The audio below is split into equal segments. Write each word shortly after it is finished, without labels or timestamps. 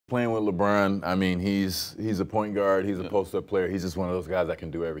with LeBron, I mean, he's a point guard, he's a post-up player, he's just one of those guys that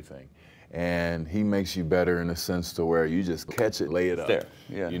can do everything. And he makes you better in a sense to where you just catch it, lay it up. There,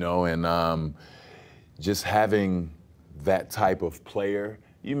 yeah. You know, and just having that type of player,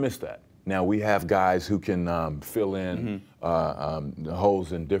 you miss that. Now we have guys who can fill in the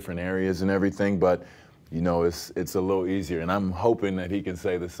holes in different areas and everything, but you know, it's a little easier. And I'm hoping that he can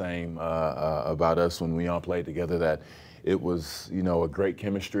say the same about us when we all played together, that it was, you know, a great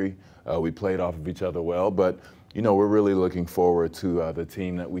chemistry. We played off of each other well, but you know, we're really looking forward to the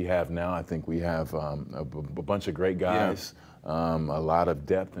team that we have now. I think we have a bunch of great guys, a lot of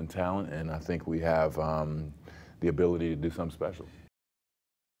depth and talent, and I think we have the ability to do something special.